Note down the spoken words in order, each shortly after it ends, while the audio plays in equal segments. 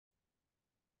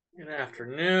Good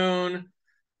afternoon.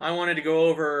 I wanted to go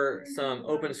over some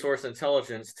open source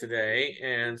intelligence today,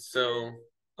 and so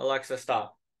Alexa,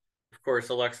 stop. Of course,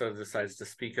 Alexa decides to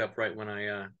speak up right when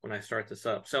I start this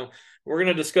up. So we're going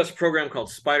to discuss a program called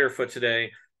Spiderfoot today.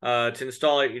 To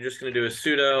install it, you're just going to do a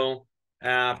sudo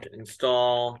apt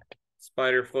install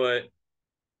Spiderfoot,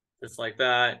 just like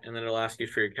that, and then it'll ask you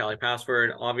for your Kali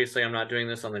password. Obviously, I'm not doing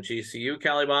this on the GCU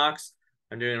Kali box.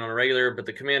 I'm doing it on a regular, but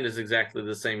the command is exactly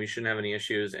the same. You shouldn't have any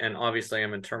issues. And obviously,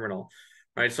 I'm in terminal. All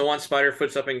right, so once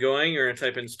Spiderfoot's up and going, you're going to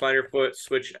type in Spiderfoot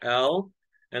switch L,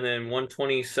 and then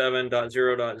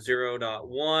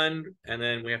 127.0.0.1, and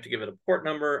then we have to give it a port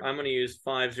number. I'm going to use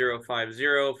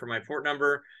 5050 for my port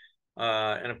number.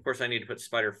 And of course, I need to put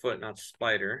Spiderfoot, not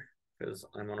Spider, because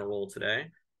I'm on a roll today.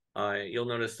 You'll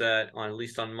notice that, at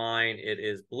least on mine, it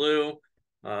is blue.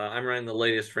 I'm running the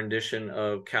latest rendition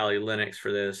of Kali Linux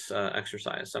for this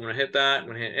exercise. So I'm going to hit that. I'm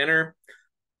going to hit enter.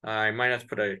 I might have to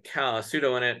put a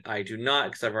sudo in it. I do not,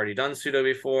 because I've already done sudo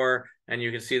before. And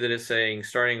you can see that it's saying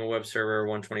starting a web server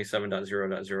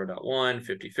 127.0.0.1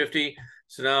 5050.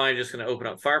 So now I'm just going to open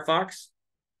up Firefox.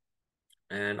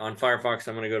 And on Firefox,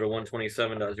 I'm going to go to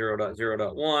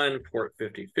 127.0.0.1, port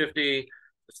 5050,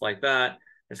 just like that.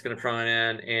 It's going to prime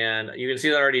in, and you can see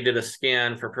that I already did a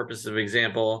scan for purposes of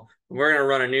example. We're going to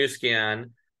run a new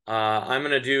scan. I'm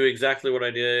going to do exactly what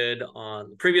I did on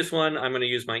the previous one. I'm going to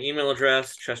use my email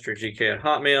address,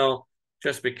 chestergk@hotmail,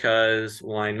 just because,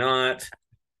 why not?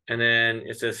 And then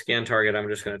it says scan target. I'm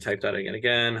just going to type that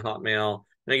again, Hotmail.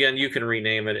 And again, you can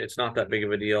rename it. It's not that big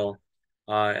of a deal.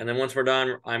 And then once we're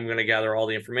done, I'm going to gather all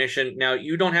the information. Now,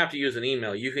 you don't have to use an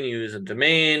email. You can use a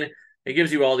domain. It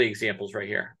gives you all the examples right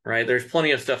here, right? There's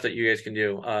plenty of stuff that you guys can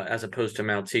do as opposed to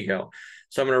Maltego.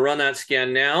 So I'm going to run that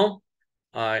scan now,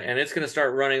 and it's going to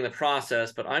start running the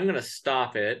process, but I'm going to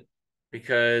stop it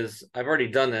because I've already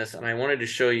done this, and I wanted to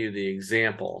show you the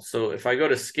example. So if I go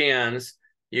to scans,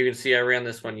 you can see I ran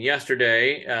this one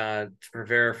yesterday to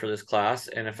prepare for this class,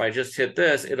 and if I just hit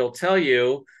this, it'll tell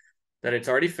you that it's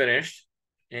already finished.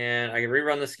 And I can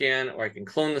rerun the scan, or I can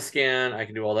clone the scan. I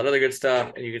can do all that other good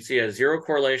stuff. And you can see it has 0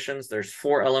 correlations. There's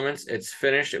 4 elements. It's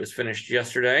finished. It was finished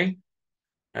yesterday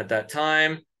at that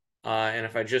time. And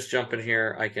if I just jump in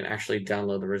here, I can actually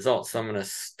download the results. So I'm going to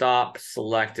stop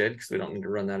selected because we don't need to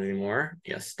run that anymore.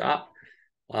 Yes, stop.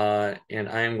 And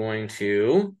I am going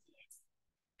to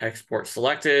export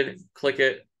selected, click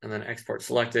it, and then export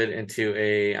selected into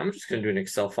I'm just going to do an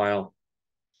Excel file.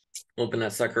 Open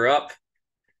that sucker up.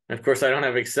 And of course, I don't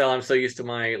have Excel. I'm so used to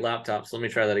my laptop. So let me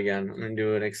try that again. I'm going to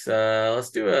do an Excel.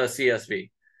 Let's do a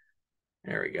CSV.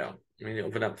 There we go. I'm going to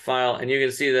open up a file. And you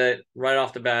can see that right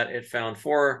off the bat, it found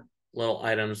 4 little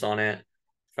items on it.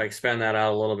 If I expand that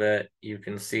out a little bit, you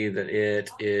can see that it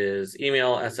is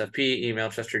email, SFP, email,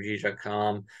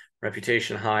 chesterg.com,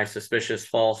 reputation high, suspicious,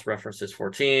 false, references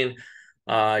 14.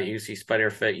 You see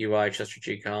Spiderfoot UI,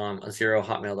 chesterg.com, 0,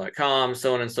 hotmail.com,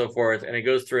 so on and so forth. And it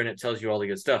goes through and it tells you all the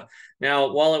good stuff.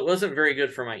 Now, while it wasn't very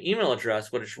good for my email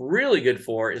address, what it's really good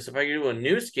for is if I could do a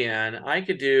new scan, I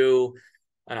could do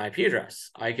an IP address.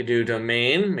 I could do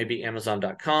domain, maybe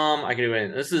amazon.com. I could do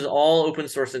anything. This is all open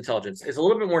source intelligence. It's a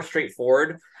little bit more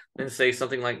straightforward than, say,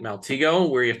 something like Maltego,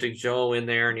 where you have to go in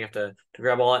there and you have to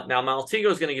grab all that. Now,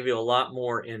 Maltego is going to give you a lot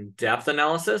more in-depth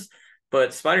analysis, but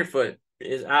Spiderfoot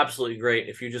is absolutely great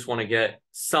if you just want to get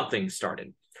something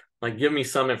started. Like, give me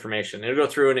some information. It'll go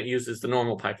through and it uses the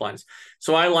normal pipelines.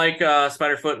 So I like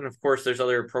Spiderfoot, and of course, there's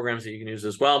other programs that you can use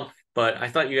as well. But I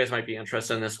thought you guys might be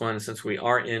interested in this one since we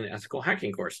are in ethical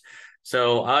hacking course.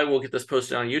 So I will get this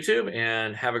posted on YouTube,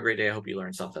 and have a great day. I hope you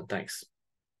learned something. Thanks.